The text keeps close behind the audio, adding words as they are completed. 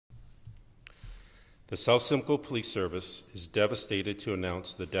The South Simcoe Police Service is devastated to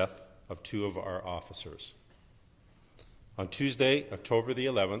announce the death of two of our officers. On Tuesday, October the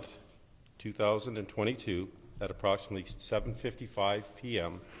 11th, 2022, at approximately 7:55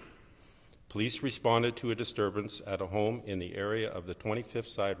 p.m., police responded to a disturbance at a home in the area of the 25th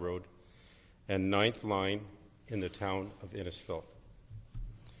Side Road and 9th Line in the town of Innisfil.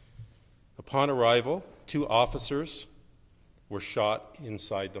 Upon arrival, two officers were shot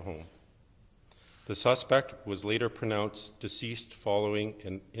inside the home. The suspect was later pronounced deceased following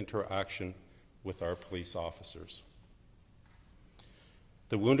an interaction with our police officers.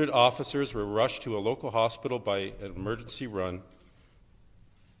 The wounded officers were rushed to a local hospital by an emergency run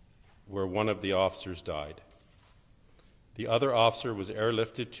where one of the officers died. The other officer was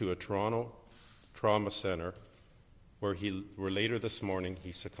airlifted to a Toronto trauma center where later this morning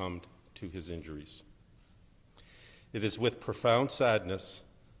he succumbed to his injuries. It is with profound sadness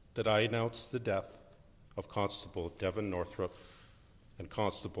that I announce the death of Constable Devon Northrup and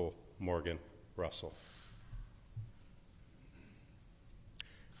Constable Morgan Russell.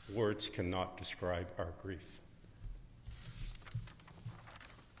 Words cannot describe our grief.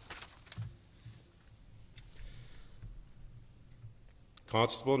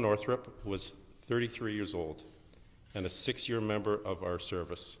 Constable Northrup was 33 years old and a 6-year member of our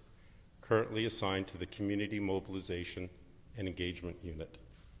service, currently assigned to the Community Mobilization and Engagement Unit.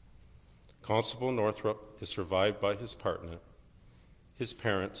 Constable Northrup is survived by his partner, his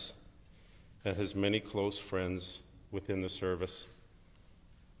parents, and his many close friends within the service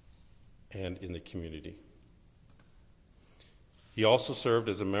and in the community. He also served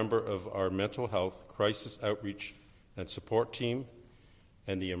as a member of our mental health, crisis outreach and support team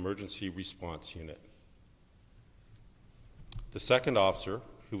and the emergency response unit. The second officer,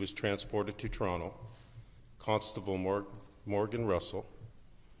 who was transported to Toronto, Constable Morgan Russell,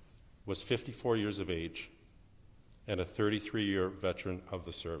 was 54 years of age and a 33-year veteran of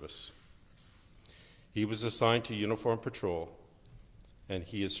the service. He was assigned to uniform patrol, and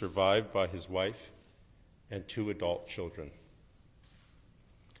he is survived by his wife and 2 adult children.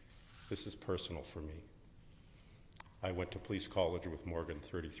 This is personal for me. I went to police college with Morgan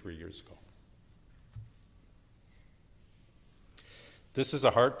 33 years ago. This is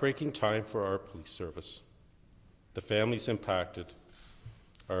a heartbreaking time for our police service, the families impacted,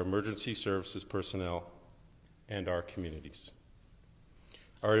 our emergency services personnel, and our communities.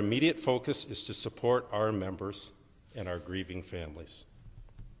 Our immediate focus is to support our members and our grieving families.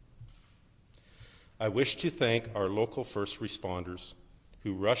 I wish to thank our local first responders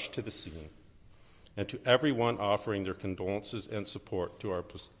who rushed to the scene, and to everyone offering their condolences and support to our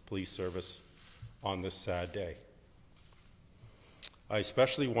police service on this sad day. I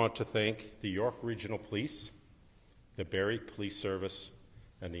especially want to thank the York Regional Police, the Barrie Police Service,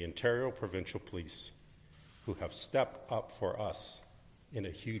 and the Ontario Provincial Police, who have stepped up for us in a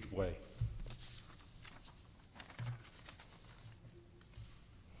huge way.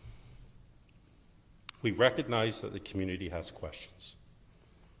 We recognize that the community has questions,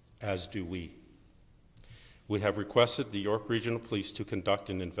 as do we. We have requested the York Regional Police to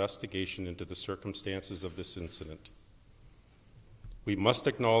conduct an investigation into the circumstances of this incident. We must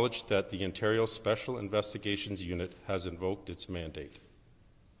acknowledge that the Ontario Special Investigations Unit has invoked its mandate.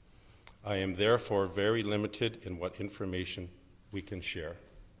 I am therefore very limited in what information we can share.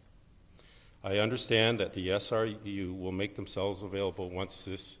 I understand that the SRU will make themselves available once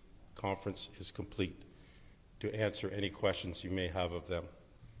this conference is complete to answer any questions you may have of them.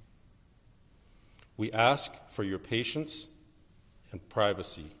 We ask for your patience and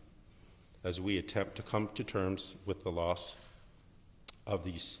privacy as we attempt to come to terms with the loss of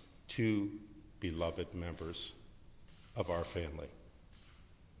these 2 beloved members of our family.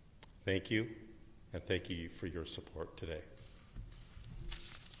 Thank you, and thank you for your support today.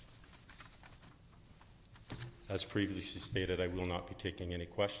 As previously stated, I will not be taking any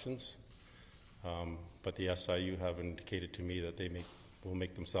questions, but the SIU have indicated to me that they will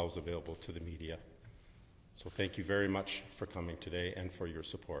make themselves available to the media. So thank you very much for coming today and for your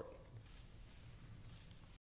support.